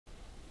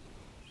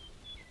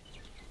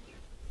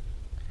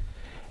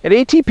At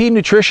ATP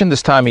Nutrition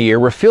this time of year,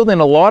 we're fielding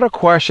a lot of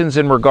questions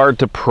in regard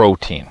to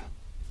protein.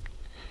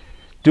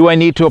 Do I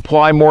need to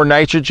apply more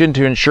nitrogen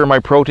to ensure my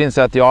protein's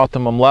at the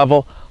optimum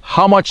level?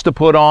 How much to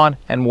put on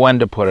and when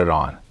to put it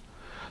on?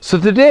 So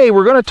today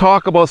we're going to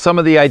talk about some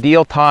of the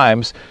ideal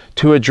times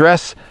to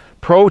address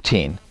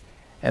protein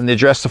and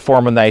address the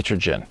form of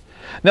nitrogen.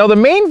 Now, the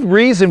main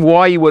reason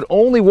why you would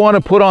only want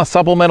to put on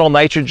supplemental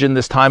nitrogen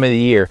this time of the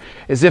year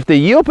is if the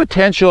yield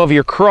potential of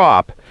your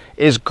crop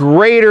is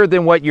greater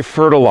than what you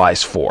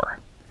fertilize for.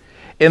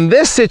 In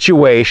this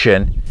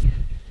situation,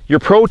 your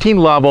protein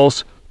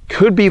levels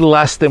could be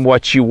less than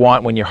what you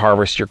want when you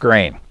harvest your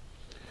grain.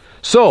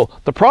 So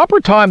the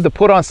proper time to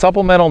put on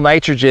supplemental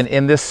nitrogen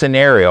in this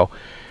scenario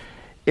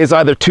is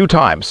either two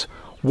times.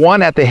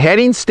 One at the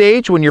heading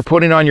stage when you're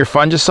putting on your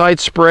fungicide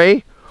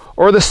spray,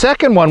 or the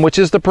second one, which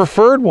is the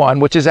preferred one,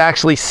 which is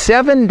actually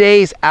 7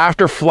 days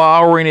after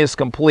flowering is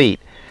complete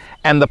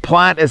and the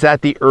plant is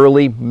at the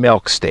early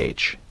milk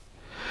stage.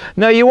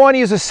 Now, you want to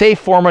use a safe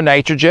form of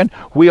nitrogen.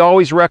 We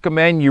always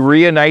recommend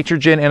urea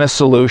nitrogen in a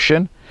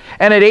solution.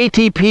 And at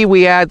ATP,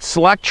 we add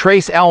select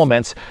trace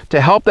elements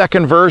to help that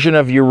conversion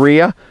of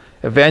urea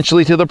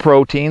eventually to the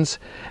proteins,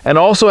 and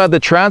also add the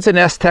Transit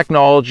S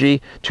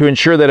technology to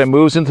ensure that it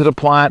moves into the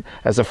plant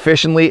as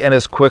efficiently and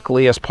as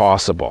quickly as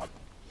possible.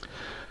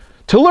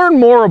 To learn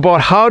more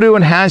about how to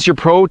enhance your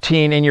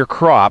protein in your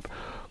crop,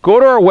 go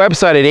to our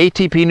website at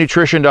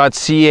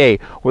atpnutrition.ca,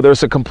 where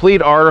there's a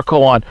complete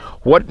article on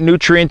what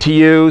nutrient to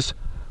use,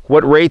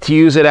 what rate to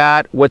use it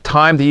at, what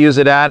time to use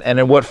it at, and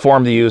in what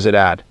form to use it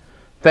at.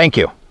 Thank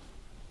you.